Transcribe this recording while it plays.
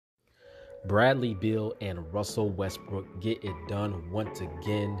Bradley Beal and Russell Westbrook get it done once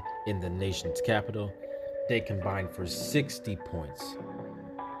again in the nation's capital. They combined for 60 points,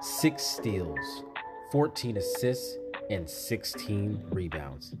 6 steals, 14 assists, and 16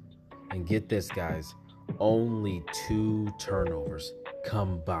 rebounds. And get this, guys, only 2 turnovers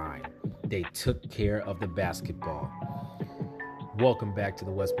combined. They took care of the basketball. Welcome back to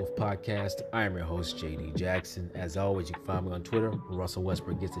the West Wolf Podcast. I am your host, JD Jackson. As always, you can find me on Twitter, Russell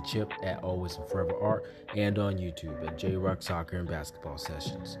Westbrook Gets a Chip, at Always and Forever Art, and on YouTube at J-Rock Soccer and Basketball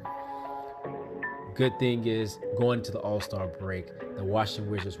Sessions. Good thing is, going to the All-Star break, the Washington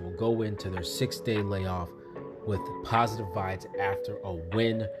Wizards will go into their 6-day layoff with positive vibes after a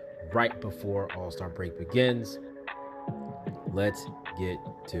win right before All-Star break begins. Let's get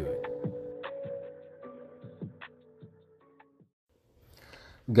to it.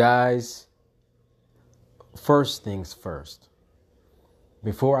 Guys, first things first.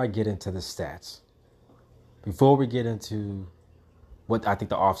 Before I get into the stats, before we get into what I think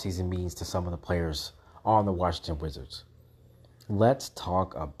the offseason means to some of the players on the Washington Wizards, let's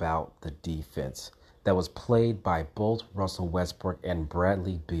talk about the defense that was played by both Russell Westbrook and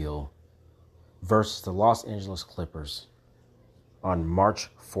Bradley Beal versus the Los Angeles Clippers on March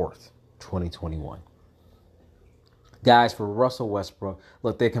 4th, 2021. Guys, for Russell Westbrook,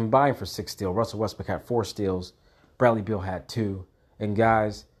 look, they combined for 6 steals. Russell Westbrook had 4 steals. Bradley Beal had 2. And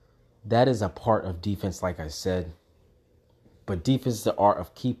guys, that is a part of defense, like I said. But defense is the art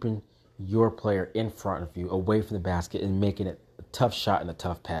of keeping your player in front of you, away from the basket, and making it a tough shot and a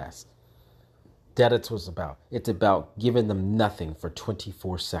tough pass. That is what it's about. It's about giving them nothing for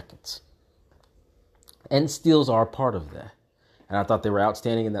 24 seconds. And steals are a part of that. And I thought they were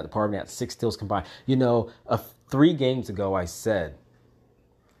outstanding in that department at 6 steals combined. 3 games ago, I said,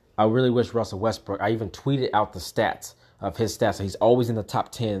 I really wish Russell Westbrook, I even tweeted out the stats of his stats. He's always in the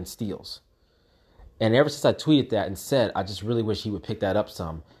top 10 in steals. And ever since I tweeted that and said, I just really wish he would pick that up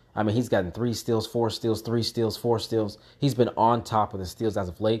some. I mean, he's gotten 3 steals, 4 steals, 3 steals, 4 steals. He's been on top of the steals as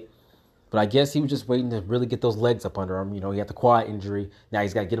of late. But I guess he was just waiting to really get those legs up under him. He had the quad injury. Now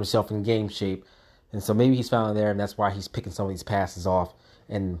he's got to get himself in game shape. And so maybe he's finally there, and that's why he's picking some of these passes off.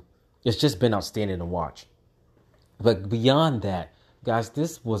 And it's just been outstanding to watch. But beyond that, guys,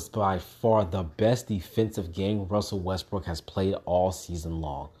 this was by far the best defensive game Russell Westbrook has played all season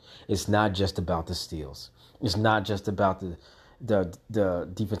long. It's not just about the steals. It's not just about the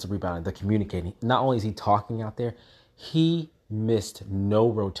defensive rebounding, the communicating. Not only is he talking out there, he missed no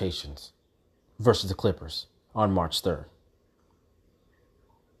rotations versus the Clippers on March 3rd.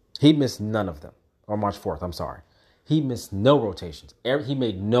 He missed none of them. Or March 4th, I'm sorry. He missed no rotations. He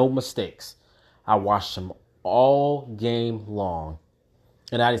made no mistakes. I watched him all game long,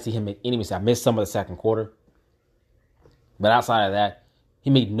 and I didn't see him make any mistakes. I missed some of the second quarter, but outside of that, he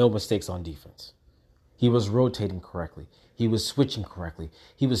made no mistakes on defense. He was rotating correctly. He was switching correctly.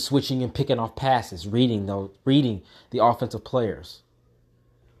 He was switching and picking off passes, reading the offensive players.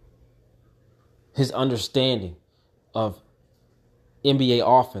 His understanding of NBA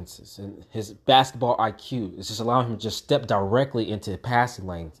offenses and his basketball IQ is just allowing him to just step directly into passing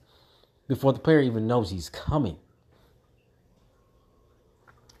lanes before the player even knows he's coming.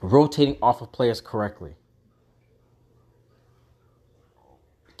 Rotating off of players correctly.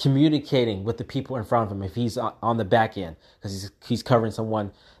 Communicating with the people in front of him if he's on the back end, because he's covering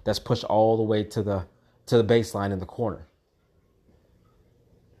someone that's pushed all the way to the baseline in the corner.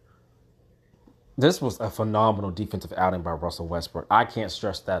 This was a phenomenal defensive outing by Russell Westbrook. I can't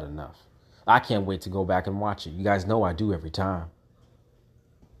stress that enough. I can't wait to go back and watch it. You guys know I do every time.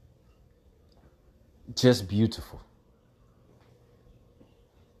 Just beautiful.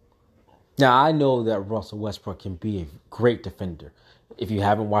 Now, I know that Russell Westbrook can be a great defender. If you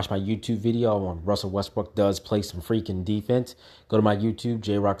haven't watched my YouTube video on Russell Westbrook does play some freaking defense, go to my YouTube,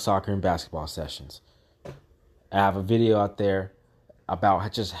 J-Rock Soccer and Basketball Sessions. I have a video out there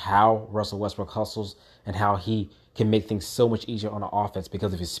about just how Russell Westbrook hustles and how he can make things so much easier on the offense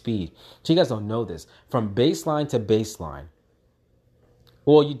because of his speed. So you guys don't know this. From baseline to baseline,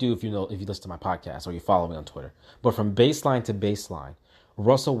 well, you do if you listen to my podcast or you follow me on Twitter. But from baseline to baseline,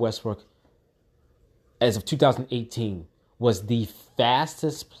 Russell Westbrook, as of 2018, was the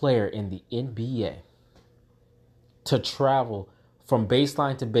fastest player in the NBA to travel from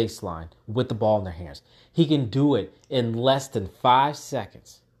baseline to baseline with the ball in their hands. He can do it in less than 5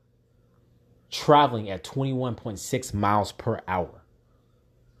 seconds, traveling at 21.6 miles per hour.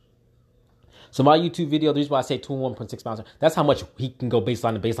 So my YouTube video, the reason why I say 21.6 miles, that's how much he can go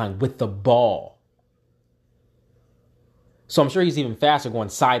baseline to baseline with the ball. So I'm sure he's even faster going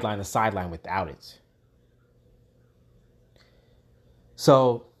sideline to sideline without it.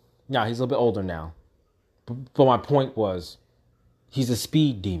 So Now, he's a little bit older now. But my point was, he's a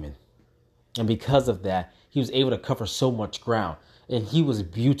speed demon. And because of that, he was able to cover so much ground. And he was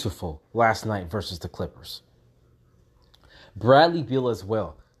beautiful last night versus the Clippers. Bradley Beal as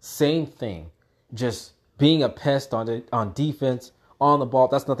well. Same thing. Just being a pest on defense, on the ball.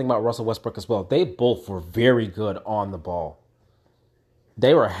 That's nothing about Russell Westbrook as well. They both were very good on the ball.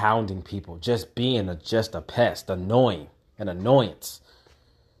 They were hounding people, just being just a pest, annoying, an annoyance.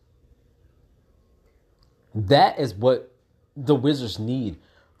 That is what the Wizards need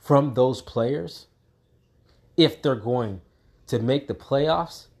from those players if they're going to make the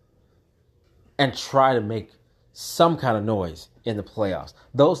playoffs and try to make some kind of noise in the playoffs.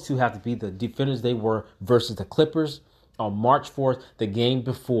 Those two have to be the defenders they were versus the Clippers on March 4th, the game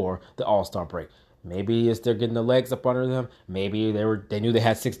before the All-Star break. Maybe it's they're getting the legs up under them. Maybe they knew they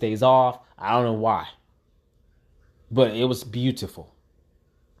had 6 days off. I don't know why. But it was beautiful.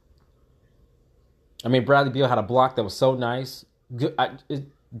 I mean, Bradley Beal had a block that was so nice.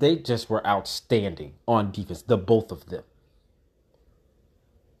 They just were outstanding on defense, the both of them.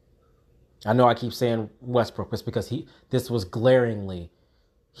 I know I keep saying Westbrook, but it's because this was glaringly,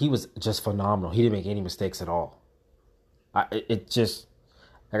 he was just phenomenal. He didn't make any mistakes at all.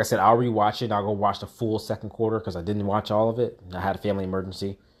 Like I said, I'll rewatch it and I'll go watch the full second quarter because I didn't watch all of it. I had a family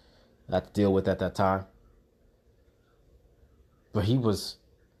emergency I had to deal with at that time. But he was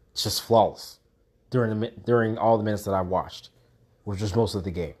just flawless during all the minutes that I watched, which was most of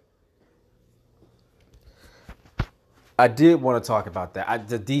the game. I did want to talk about that.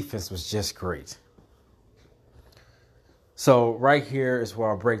 The defense was just great. So right here is where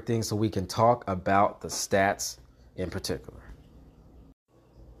I'll break things so we can talk about the stats in particular.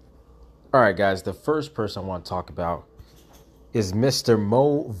 All right, guys, the first person I want to talk about is Mr.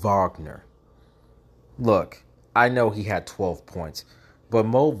 Mo Wagner. Look, I know he had 12 points, but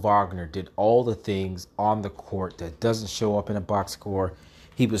Mo Wagner did all the things on the court that doesn't show up in a box score.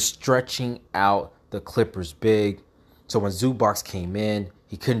 He was stretching out the Clippers big. So when Zubac came in,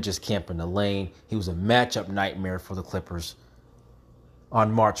 he couldn't just camp in the lane. He was a matchup nightmare for the Clippers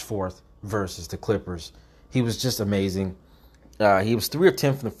on March 4th versus the Clippers. He was just amazing. He was 3 of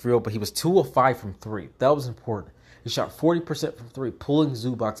 10 from the field, but he was 2 of 5 from 3. That was important. He shot 40% from 3, pulling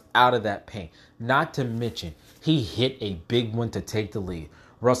Zubac out of that paint. Not to mention, he hit a big one to take the lead.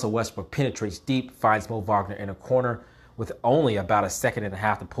 Russell Westbrook penetrates deep, finds Mo Wagner in a corner with only about a second and a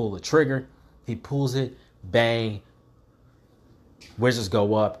half to pull the trigger. He pulls it, bang. Wizards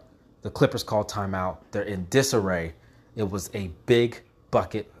go up. The Clippers call timeout. They're in disarray. It was a big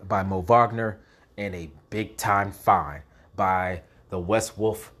bucket by Mo Wagner and a big-time fine by the West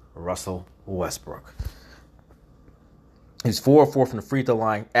Wolf, Russell Westbrook. He's 4 of 4 from the free throw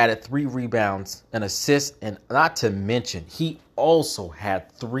line, added 3 rebounds, an assist, and not to mention, he also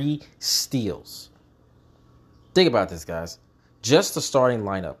had 3 steals. Think about this, guys. Just the starting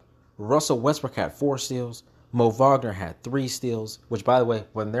lineup. Russell Westbrook had 4 steals. Mo Wagner had 3 steals, which, by the way,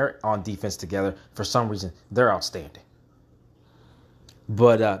 when they're on defense together, for some reason, they're outstanding.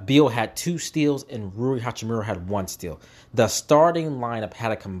 But Beal had 2 steals and Rui Hachimura had 1 steal. The starting lineup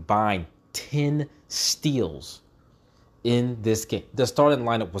had a combined 10 steals in this game. The starting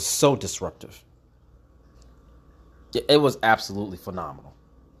lineup was so disruptive. It was absolutely phenomenal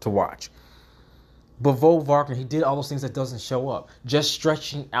to watch. But Mo Wagner, he did all those things that doesn't show up. Just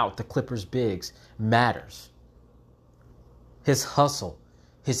stretching out the Clippers' bigs matters. His hustle,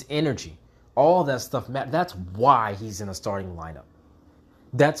 his energy, all that stuff matters. That's why he's in the starting lineup.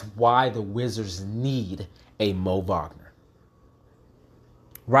 That's why the Wizards need a Mo Wagner.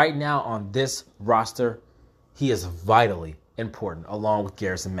 Right now on this roster, he is vitally important along with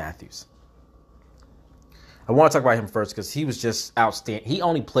Garrison Matthews. I want to talk about him first because he was just outstanding. He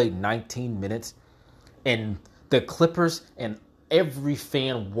only played 19 minutes, and the Clippers and every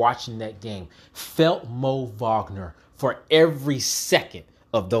fan watching that game felt Mo Wagner for every second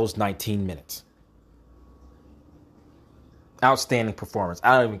of those 19 minutes. Outstanding performance.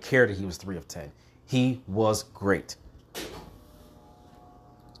 I don't even care that he was 3 of 10. He was great.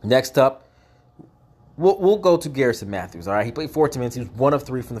 Next up, we'll go to Garrison Matthews. All right, he played 14 minutes. He was 1 of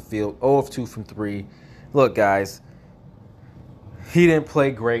 3 from the field, 0 of 2 from 3. Look, guys, he didn't play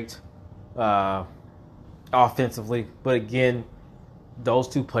great offensively, but again, those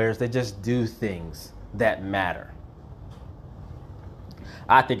 2 players, they just do things that matter.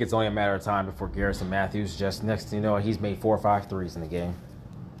 I think it's only a matter of time before Garrison Matthews, just next thing you know, he's made 4 or 5 threes in the game.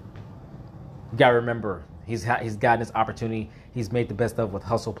 You got to remember, he's gotten his opportunity. He's made the best of with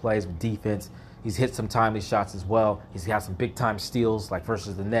hustle plays, with defense. He's hit some timely shots as well. He's got some big-time steals, like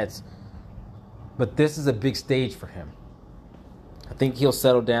versus the Nets. But this is a big stage for him. think he'll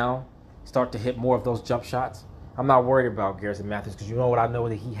settle down, start to hit more of those jump shots. I'm not worried about Garrison Matthews because you know what I know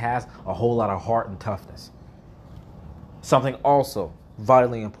that he has? A whole lot of heart and toughness. Something also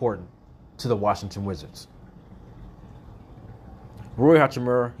vitally important to the Washington Wizards. Rui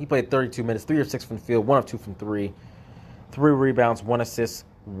Hachimura, he played 32 minutes, 3 of 6 from the field, 1 of 2 from 3. 3 rebounds, 1 assist,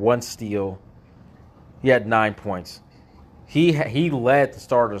 1 steal. He had 9 points. He led the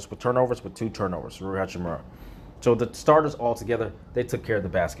starters with turnovers, with 2 turnovers, Rui Hachimura. So the starters altogether, they took care of the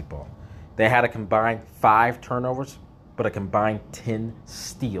basketball. They had a combined 5 turnovers, but a combined 10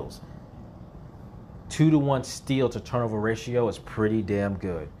 steals. 2-to-1 steal to turnover ratio is pretty damn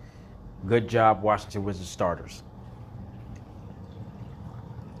good. Good job, Washington Wizards starters.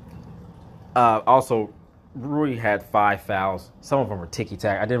 Also, Rui had 5 fouls. Some of them were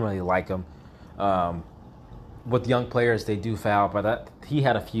ticky-tack. I didn't really like them. With young players, they do foul, but he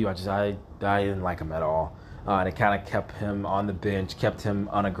had a few. I didn't like him at all. And it kind of kept him on the bench, kept him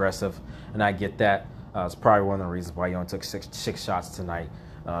unaggressive, and I get that. It's probably one of the reasons why he only took six shots tonight,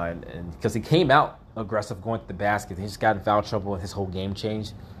 and because he came out aggressive going to the basket. He just got in foul trouble and his whole game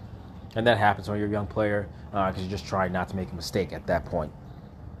changed, and that happens when you're a young player because you're just trying not to make a mistake at that point.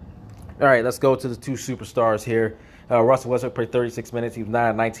 All right, let's go to the 2 superstars here. Russell Westbrook played 36 minutes. He was 9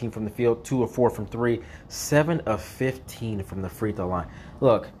 of 19 from the field, 2 of 4 from 3, 7 of 15 from the free throw line.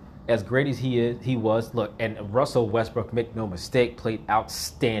 Look, as great as he was, and Russell Westbrook, make no mistake, played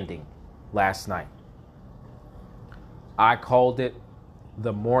outstanding last night. I called it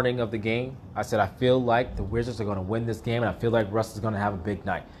the morning of the game. I said, I feel like the Wizards are going to win this game, and I feel like Russ is going to have a big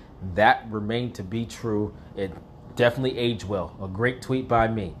night. That remained to be true. It definitely aged well. A great tweet by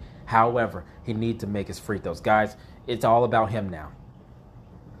me. However, he needs to make his free throws. Guys, it's all about him now.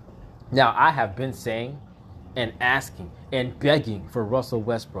 Now, I have been saying and asking and begging for Russell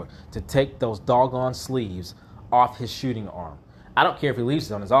Westbrook to take those doggone sleeves off his shooting arm. I don't care if he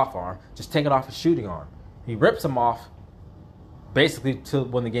leaves it on his off arm. Just take it off his shooting arm. He rips them off basically till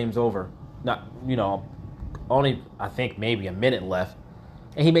when the game's over. Not, only I think maybe a minute left.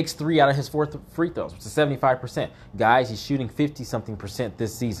 And he makes 3 out of his 4 free throws, which is 75%. Guys, he's shooting 50-something%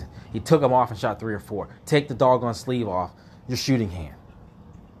 this season. He took them off and shot 3 or 4. Take the doggone sleeve off your shooting hand.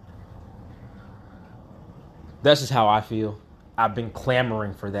 That's just how I feel. I've been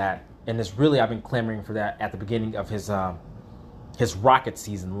clamoring for that. And I've been clamoring for that at the beginning of his Rocket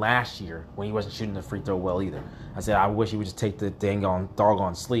season last year when he wasn't shooting the free throw well either. I said, I wish he would just take the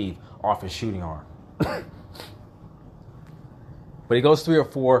doggone sleeve off his shooting arm. But he goes 3 or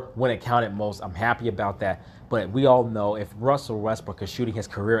 4 when it counted most. I'm happy about that. But we all know if Russell Westbrook is shooting his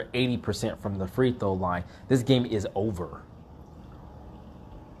career 80% from the free throw line, this game is over.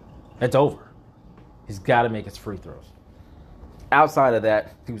 It's over. He's got to make his free throws. Outside of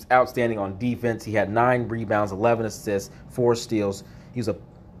that, he was outstanding on defense. He had 9 rebounds, 11 assists, 4 steals. He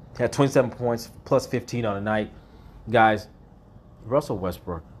had 27 points, plus 15 on the night. Guys, Russell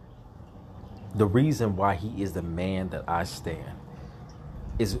Westbrook, the reason why he is the man that I stand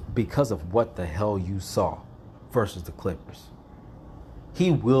is because of what the hell you saw versus the Clippers. He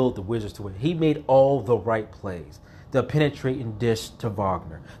willed the Wizards to win. He made all the right plays. The penetrating dish to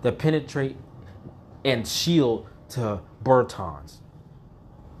Wagner. The penetrate and shield to Bertans.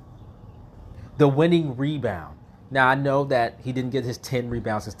 The winning rebound. Now, I know that he didn't get his 10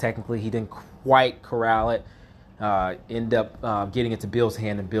 rebounds because technically he didn't quite corral it. End up getting it to Bill's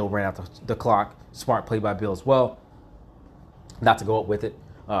hand, and Bill ran out the clock. Smart play by Bill as well. Not to go up with it.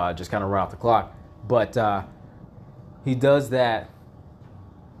 Just kind of run out the clock. But he does that,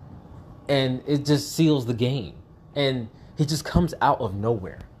 and it just seals the game. And he just comes out of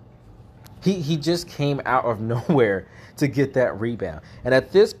nowhere. He just came out of nowhere to get that rebound. And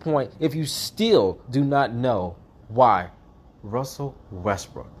at this point, if you still do not know why Russell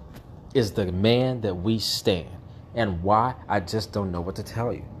Westbrook is the man that we stand and why, I just don't know what to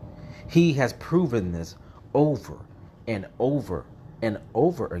tell you. He has proven this over and over and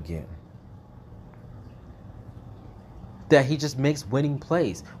over again. That he just makes winning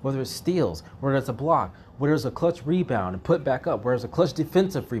plays, whether it's steals, whether it's a block, whether it's a clutch rebound and put back up, whether it's a clutch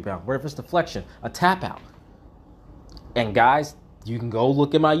defensive rebound, whether it's deflection, a tap out. And guys, you can go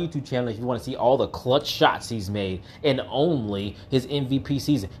look at my YouTube channel if you want to see all the clutch shots he's made in only his MVP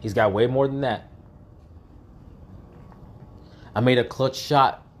season. He's got way more than that. I made a clutch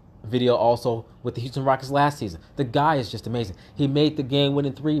shot video also with the Houston Rockets last season. The guy is just amazing. He made the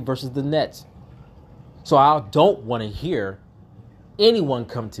game-winning 3 versus the Nets. So I don't want to hear anyone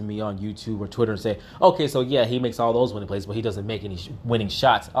come to me on YouTube or Twitter and say, okay, so yeah, he makes all those winning plays, but he doesn't make any winning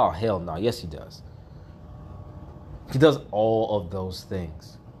shots. Oh, hell no. Yes, he does. He does all of those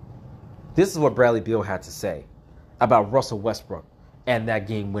things. This is what Bradley Beal had to say about Russell Westbrook and that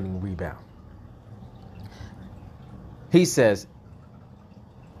game-winning rebound. He says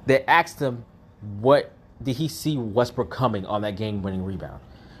they asked him what did he see Westbrook coming on that game-winning rebound.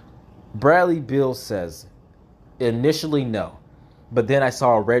 Bradley Beal says, initially no, but then I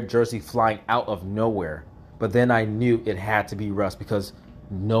saw a red jersey flying out of nowhere, but then I knew it had to be Russ because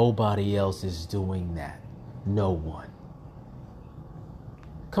nobody else is doing that. No one.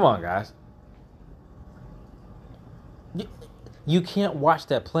 Come on, guys. You can't watch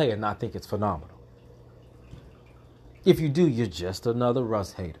that play and not think it's phenomenal. If you do, you're just another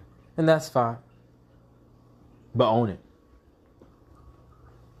Russ hater. And that's fine. But own it.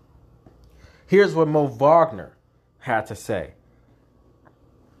 Here's what Mo Wagner had to say.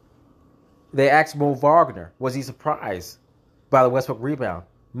 They asked Mo Wagner, was he surprised by the Westbrook rebound?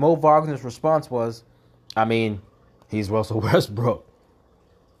 Mo Wagner's response was, I mean, he's Russell Westbrook.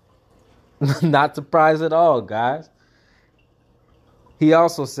 Not surprised at all, guys. He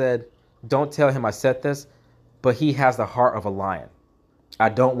also said, don't tell him I said this, but he has the heart of a lion. I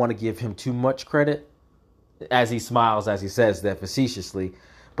don't want to give him too much credit, as he smiles as he says that facetiously,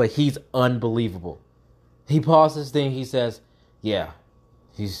 but he's unbelievable. He pauses his thing, he says, yeah,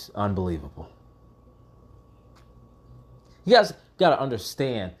 he's unbelievable. You guys got to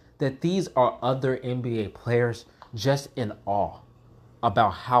understand that these are other NBA players just in awe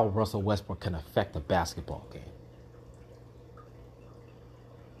about how Russell Westbrook can affect a basketball game.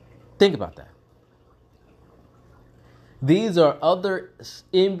 Think about that. These are other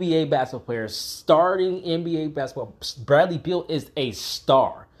NBA basketball players, starting NBA basketball. Bradley Beal is a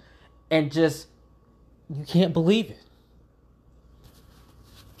star. And just, you can't believe it.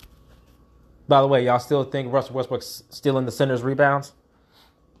 By the way, y'all still think Russell Westbrook's stealing the center's rebounds?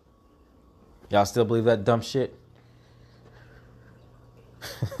 Y'all still believe that dumb shit?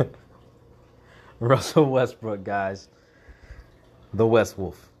 Russell Westbrook, guys. The West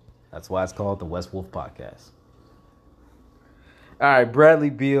Wolf. That's why it's called the West Wolf Podcast. All right, Bradley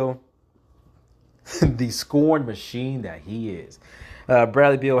Beal, the scoring machine that he is.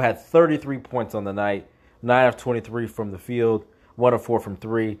 Bradley Beal had 33 points on the night, 9 of 23 from the field, 1 of 4 from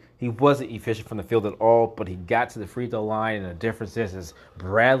 3. He wasn't efficient from the field at all, but he got to the free throw line, and the difference is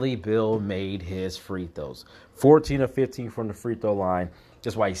Bradley Beal made his free throws. 14 of 15 from the free throw line.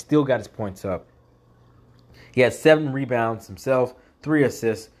 That's why he still got his points up. He had 7 rebounds himself, 3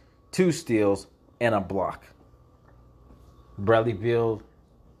 assists, 2 steals, and a block. Bradley Beal,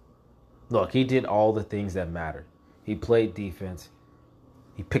 look, he did all the things that mattered. He played defense.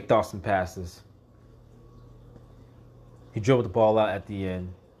 He picked off some passes. He dribbled the ball out at the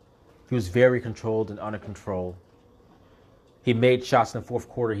end. He was very controlled and under control. He made shots in the fourth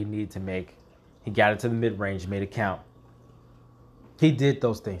quarter he needed to make. He got into the mid-range, made it count. He did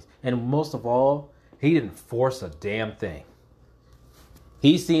those things. And most of all, he didn't force a damn thing.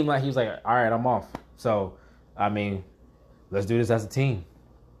 He seemed like he was like, all right, I'm off. So, I mean, let's do this as a team.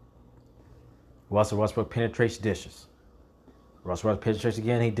 Russell Westbrook penetrates, dishes. Russell Westbrook penetrates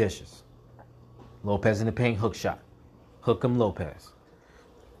again, he dishes. Lopez in the paint, hook shot. Hook him, Lopez.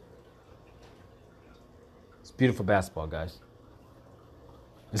 It's beautiful basketball, guys.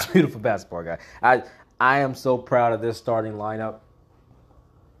 It's beautiful basketball, guys. I am so proud of this starting lineup.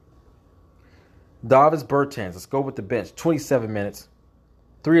 Davis Bertans, let's go with the bench. 27 minutes.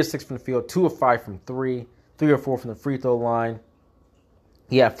 3 of 6 from the field, 2 of 5 from 3, 3 or 4 from the free throw line.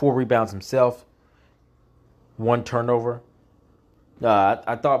 He had 4 rebounds himself, 1 turnover.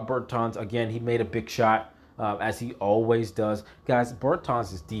 I thought Bertans, again, he made a big shot, as he always does. Guys,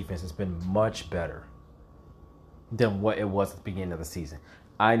 Bertans' defense has been much better than what it was at the beginning of the season.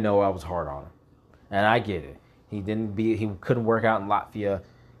 I know I was hard on him, and I get it. He couldn't work out in Latvia.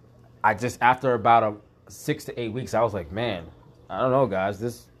 After about 6 to 8 weeks, I was like, man, I don't know, guys.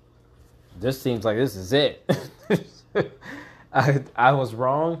 This seems like this is it. I was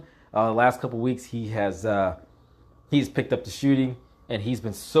wrong. The last couple of weeks, he's picked up the shooting, and he's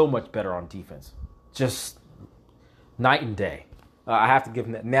been so much better on defense. Just night and day. I have to give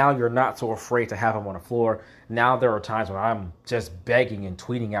him that. Now you're not so afraid to have him on the floor. Now there are times when I'm just begging and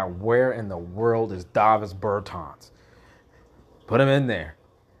tweeting out, where in the world is Davis Bertans? Put him in there.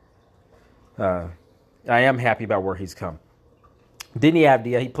 I am happy about where he's come. Deni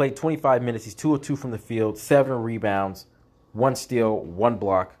Avdija, he played 25 minutes. He's 2 of 2 from the field, 7 rebounds, 1 steal, 1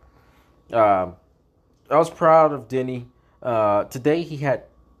 block. I was proud of Deni. Today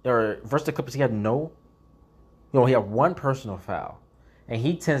versus the Clippers, he had he had 1 personal foul. And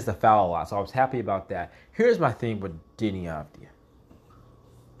he tends to foul a lot, so I was happy about that. Here's my thing with Deni Avdija.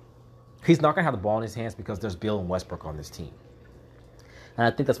 He's not going to have the ball in his hands because there's Beal and Westbrook on this team. And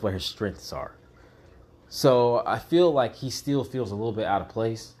I think that's where his strengths are. So I feel like he still feels a little bit out of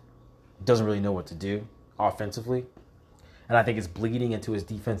place. Doesn't really know what to do offensively. And I think it's bleeding into his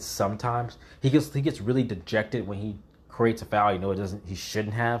defense sometimes. He gets really dejected when he creates a foul. He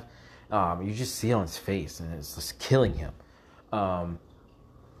shouldn't have. You just see it on his face, and it's just killing him. But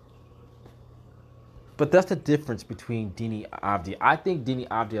that's the difference between Deni Avdija. I think Deni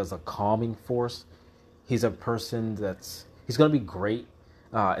Avdija is a calming force. He's a person he's going to be great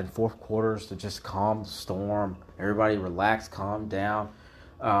in fourth quarters to just calm the storm. Everybody relax, calm down.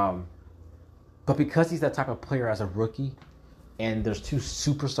 But because he's that type of player as a rookie, and there's two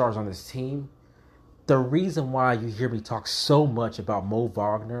superstars on this team, the reason why you hear me talk so much about Mo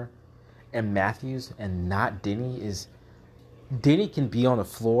Wagner and Matthews and not Deni is Deni can be on the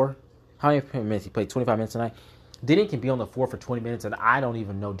floor. How many minutes? He played 25 minutes tonight. Deni can be on the floor for 20 minutes, and I don't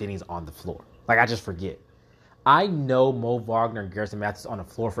even know Denny's on the floor. Like, I just forget. I know Mo Wagner and Garrison Matthews on the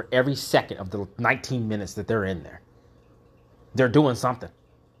floor for every second of the 19 minutes that they're in there. They're doing something.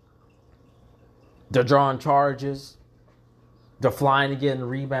 They're drawing charges. They're flying and getting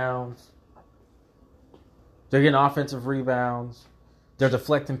rebounds. They're getting offensive rebounds. They're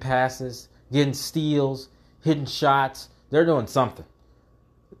deflecting passes, getting steals, hitting shots. They're doing something.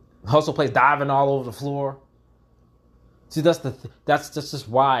 Hustle plays diving all over the floor. See, that's just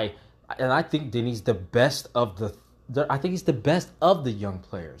why, and I think Denny's the best of I think he's the best of the young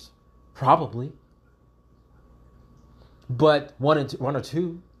players, probably. But one or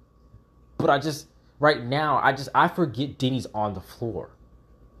two. But right now, I forget Denny's on the floor.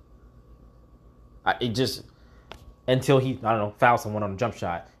 Until he, fouls someone on a jump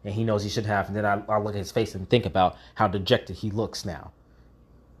shot, and he knows he should have, and then I look at his face and think about how dejected he looks now.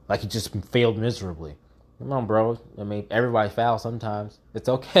 Like he just failed miserably. Come on, bro. I mean, everybody fouls sometimes. It's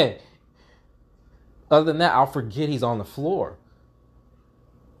okay. Other than that, I'll forget he's on the floor.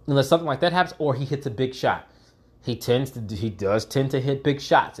 Unless something like that happens, or he hits a big shot. He does tend to hit big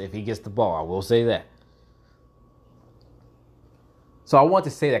shots if he gets the ball. I will say that. So I want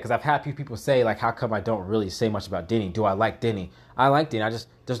to say that because I've had people say, like, how come I don't really say much about Deni? Do I like Deni? I like Deni.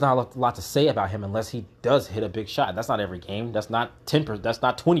 There's not a lot to say about him unless he does hit a big shot. That's not every game. That's not 10%. That's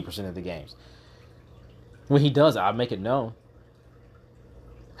not 20% of the games. When he does, I'll make it known.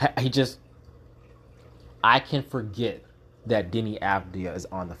 I can forget that Deni Avdija is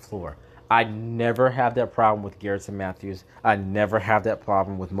on the floor. I never have that problem with Garrison Matthews. I never have that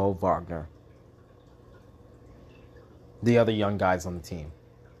problem with Mo Wagner. The other young guys on the team.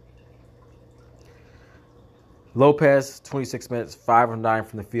 Lopez, 26 minutes, 5 of 9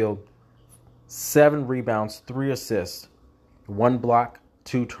 from the field, 7 rebounds, 3 assists, 1 block,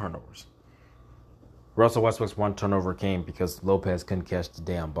 2 turnovers. Russell Westbrook's 1 turnover came because Lopez couldn't catch the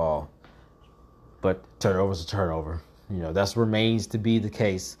damn ball. But turnover's a turnover. That remains to be the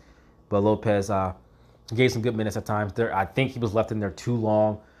case. But Lopez gave some good minutes at times. I think he was left in there too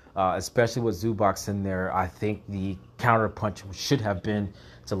long. Especially with Zubac in there, I think the counter punch should have been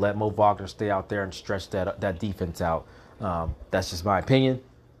to let Mo Wagner stay out there and stretch that defense out. That's just my opinion.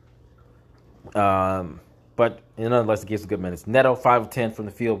 But nonetheless, it gives some good minutes. Neto, 5 of 10 from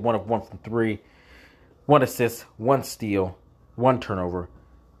the field, 1 of 1 from 3, 1 assist, 1 steal, 1 turnover.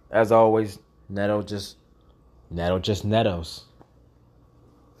 As always, Neto just Netos.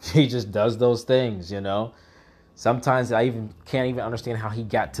 He just does those things, Sometimes I can't even understand how he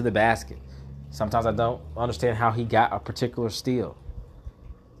got to the basket. Sometimes I don't understand how he got a particular steal.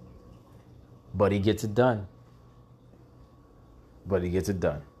 But he gets it done. All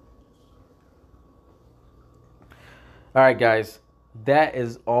right, guys. That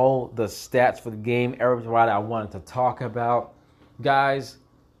is all the stats for the game. Everybody I wanted to talk about. Guys,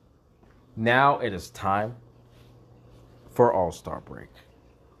 now it is time for All-Star break.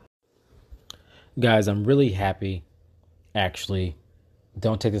 Guys, I'm really happy, actually.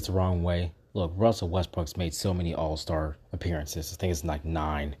 Don't take this the wrong way. Look, Russell Westbrook's made so many All-Star appearances. I think it's like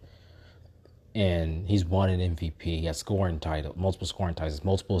 9. And he's won an MVP. He has multiple scoring titles,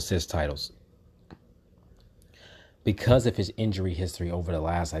 multiple assist titles. Because of his injury history over the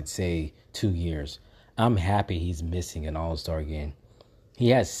last, I'd say, 2 years, I'm happy he's missing an All-Star game.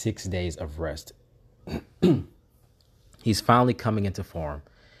 He has 6 days of rest. He's finally coming into form.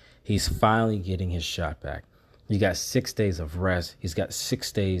 He's finally getting his shot back. He got 6 days of rest. He's got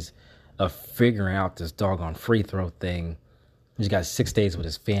 6 days of figuring out this doggone free throw thing. He's got 6 days with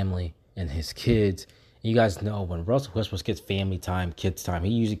his family and his kids. You guys know when Russell Westbrook gets family time, kids time,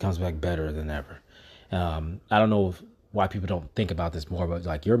 he usually comes back better than ever. I don't know why people don't think about this more, but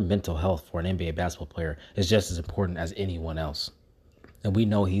like your mental health for an NBA basketball player is just as important as anyone else. And we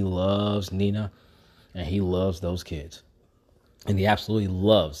know he loves Nina and he loves those kids. And he absolutely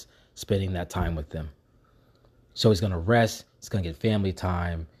loves spending that time with them. So he's going to rest. He's going to get family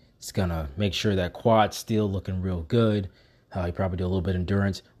time. He's going to make sure that quad's still looking real good. He probably do a little bit of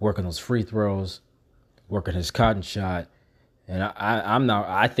endurance, work on those free throws, work on his cotton shot. And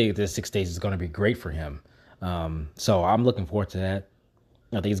I think this 6 days is going to be great for him. So I'm looking forward to that.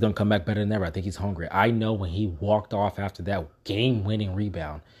 I think he's going to come back better than ever. I think he's hungry. I know when he walked off after that game-winning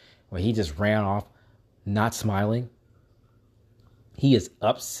rebound, when he just ran off, not smiling, he is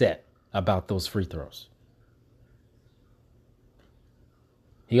upset about those free throws.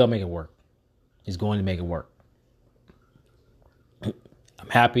 He's going to make it work. He's going to make it work. I'm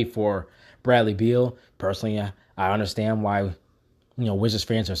happy for Bradley Beal. Personally, I understand why, Wizards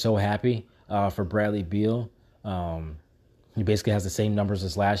fans are so happy for Bradley Beal. He basically has the same numbers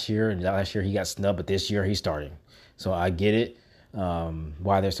as last year, and last year he got snubbed, but this year he's starting. So I get it,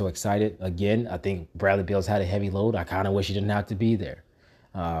 why they're so excited. Again, I think Bradley Beal's had a heavy load. I kind of wish he didn't have to be there.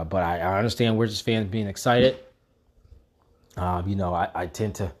 But I understand Wizards fans being excited. I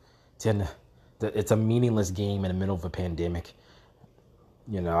tend to, it's a meaningless game in the middle of a pandemic.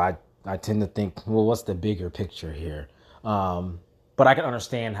 I tend to think, well, what's the bigger picture here? But I can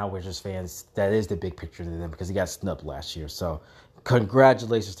understand how Wizards fans, that is the big picture to them because he got snubbed last year. So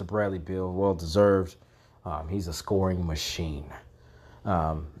congratulations to Bradley Beal. Well deserved. He's a scoring machine.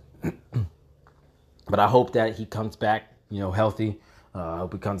 But I hope that he comes back, healthy. I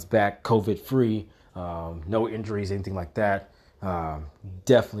hope he comes back COVID-free. No injuries, anything like that.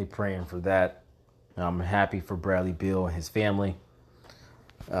 Definitely praying for that. I'm happy for Bradley Beal and his family.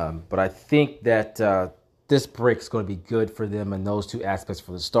 But I think that this break is going to be good for them in those two aspects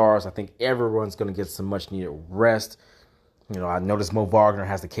for the Stars. I think everyone's going to get some much needed rest. I noticed Mo Wagner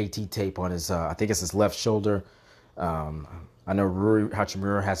has the KT tape on his, I think it's his left shoulder. I know Rui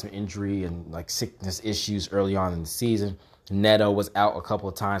Hachimura had some injury and sickness issues early on in the season. Neto was out a couple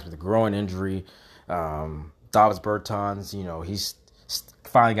of times with a groin injury. Davis Bertans, he's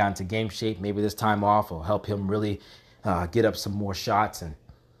finally got into game shape. Maybe this time off will help him really get up some more shots and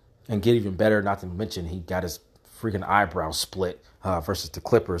get even better. Not to mention he got his freaking eyebrow split versus the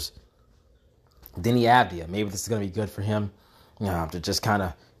Clippers. Denny Avdia, maybe this is going to be good for him to just kind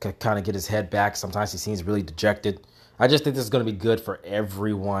of get his head back. Sometimes he seems really dejected. I just think this is going to be good for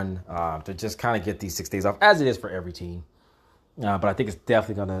everyone to just kind of get these 6 days off, as it is for every team. But I think it's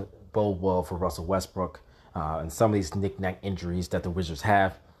definitely going to bode well for Russell Westbrook and some of these knick-knack injuries that the Wizards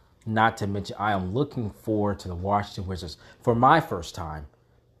have. Not to mention, I am looking forward to the Washington Wizards for my first time.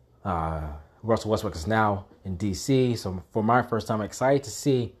 Russell Westbrook is now in D.C., so for my first time, I'm excited to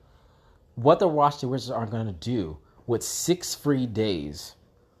see what the Washington Wizards are going to do with 6 free days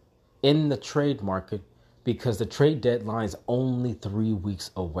in the trade market because the trade deadline is only 3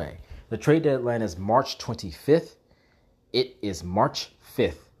 weeks away. The trade deadline is March 25th. It is March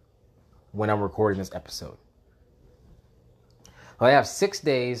 5th when I'm recording this episode. I have 6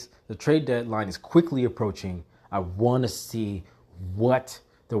 days. The trade deadline is quickly approaching. I want to see what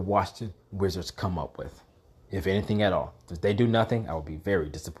the Washington Wizards come up with, if anything at all. If they do nothing, I will be very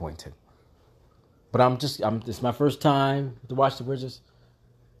disappointed. But it's my first time to watch the Wizards.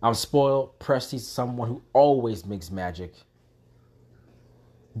 I'm spoiled. Presti's someone who always makes magic.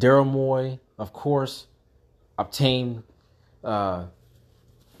 Daryl Morey, of course, obtained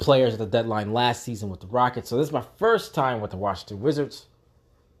players at the deadline last season with the Rockets. So this is my first time with the Washington Wizards.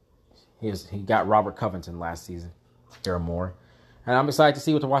 He got Robert Covington last season, Daryl Morey. And I'm excited to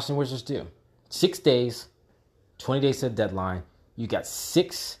see what the Washington Wizards do. 6 days, 20 days to the deadline. You got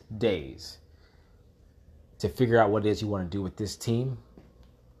 6 days to figure out what it is you want to do with this team.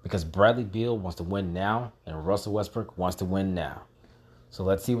 Because Bradley Beal wants to win now, and Russell Westbrook wants to win now. So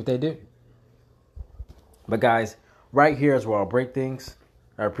let's see what they do. But guys, right here is where I'll break things.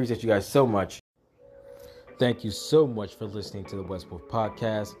 I appreciate you guys so much. Thank you so much for listening to the Westbrook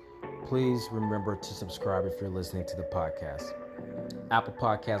Podcast. Please remember to subscribe if you're listening to the podcast. Apple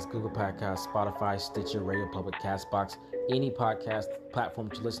Podcasts, Google Podcasts, Spotify, Stitcher, Radio Public, CastBox, any podcast platform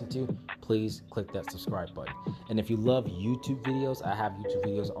that you listen to, please click that subscribe button. And if you love YouTube videos, I have YouTube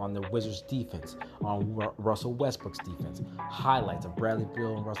videos on the Wizards defense, on Russell Westbrook's defense, highlights of Bradley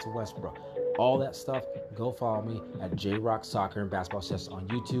Beal and Russell Westbrook. All that stuff, go follow me at J-Rock Soccer and Basketball Sessions on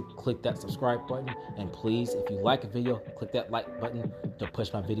YouTube. Click that subscribe button. And please, if you like a video, click that like button to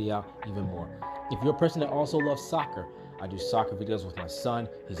push my video out even more. If you're a person that also loves soccer, I do soccer videos with my son.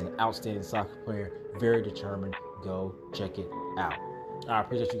 He's an outstanding soccer player, very determined. Go check it out. I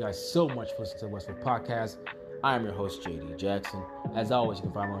appreciate you guys so much for listening to the Westbrook Podcast. I am your host, JD Jackson. As always, you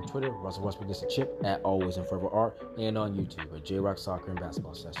can find me on Twitter, Russell Westbrook Gets a Chip, at Always and Forever Art, and on YouTube at J-Rock Soccer and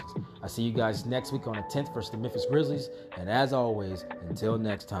Basketball Sessions. I see you guys next week on the 10th versus the Memphis Grizzlies. And as always, until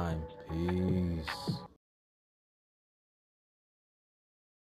next time, peace.